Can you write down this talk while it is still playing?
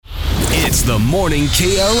It's the Morning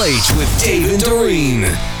KLH with Dave and Doreen.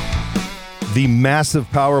 The massive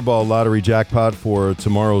Powerball lottery jackpot for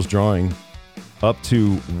tomorrow's drawing, up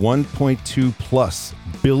to $1.2 plus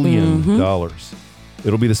billion.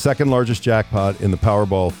 It'll be the second largest jackpot in the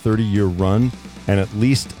Powerball 30-year run and at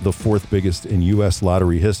least the fourth biggest in U.S.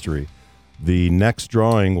 lottery history. The next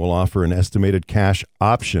drawing will offer an estimated cash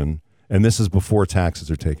option, and this is before taxes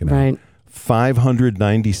are taken out.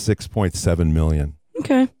 $596.7 million.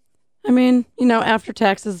 Okay. I mean, after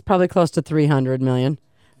taxes, it's probably close to $300 million.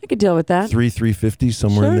 I could deal with that. 350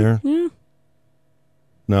 somewhere in there. Yeah.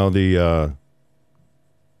 Now,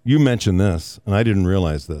 you mentioned this, and I didn't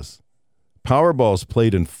realize this. Powerball's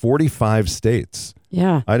played in 45 states.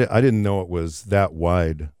 Yeah. I didn't know it was that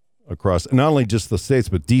wide across, not only just the states,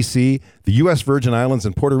 but D.C., the U.S. Virgin Islands,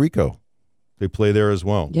 and Puerto Rico. They play there as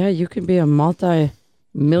well. Yeah, you could be a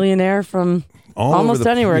multi-millionaire from almost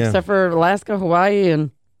anywhere except for Alaska, Hawaii, and...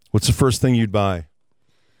 What's the first thing you'd buy?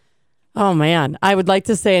 Oh, man. I would like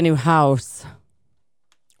to say a new house.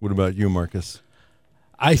 What about you, Marcus?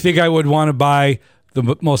 I think I would want to buy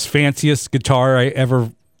the most fanciest guitar I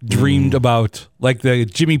ever dreamed about, like the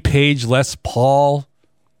Jimmy Page Les Paul.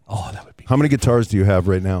 Oh, that would be... How many guitars do you have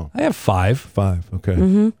right now? I have 5. 5,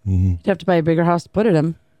 okay. You'd have to buy a bigger house to put it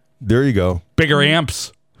in. There you go. Bigger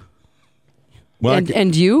amps. Well,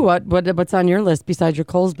 and you? What's on your list besides your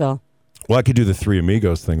Kohl's bill? Well, I could do the Three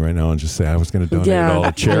Amigos thing right now and just say I was going to donate it all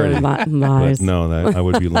to charity. Lies. But no, I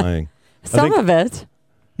would be lying. Some of it.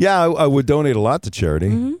 Yeah, I would donate a lot to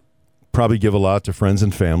charity. Probably give a lot to friends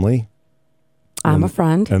and family. I'm a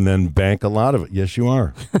friend. And then bank a lot of it. Yes, you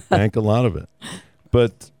are. Bank a lot of it.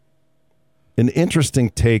 But an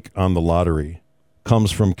interesting take on the lottery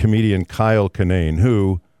comes from comedian Kyle Kinane,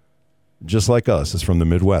 who, just like us, is from the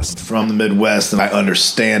Midwest. From the Midwest, and I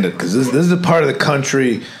understand it because this is a part of the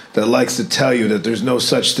country that likes to tell you that there's no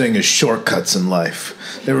such thing as shortcuts in life.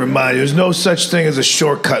 They remind you there's no such thing as a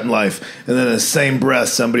shortcut in life, and then in the same breath,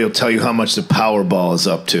 somebody will tell you how much the Powerball is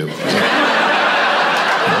up to.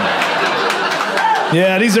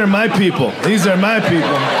 Yeah, these are my people. These are my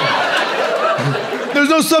people. There's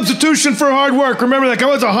no substitution for hard work. Remember, like, I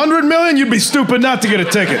was $100 million, you'd be stupid not to get a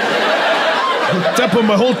ticket. I put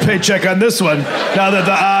my whole paycheck on this one, now that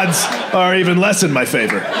the odds are even less in my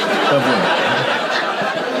favor.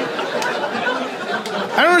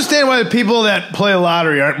 I don't understand why the people that play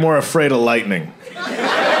lottery aren't more afraid of lightning.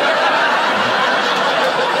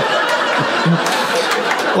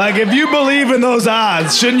 Like, if you believe in those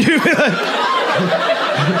odds, shouldn't you be like...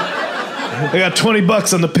 I got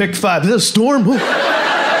 $20 on the pick 5. Is it a storm?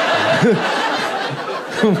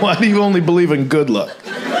 Why do you only believe in good luck?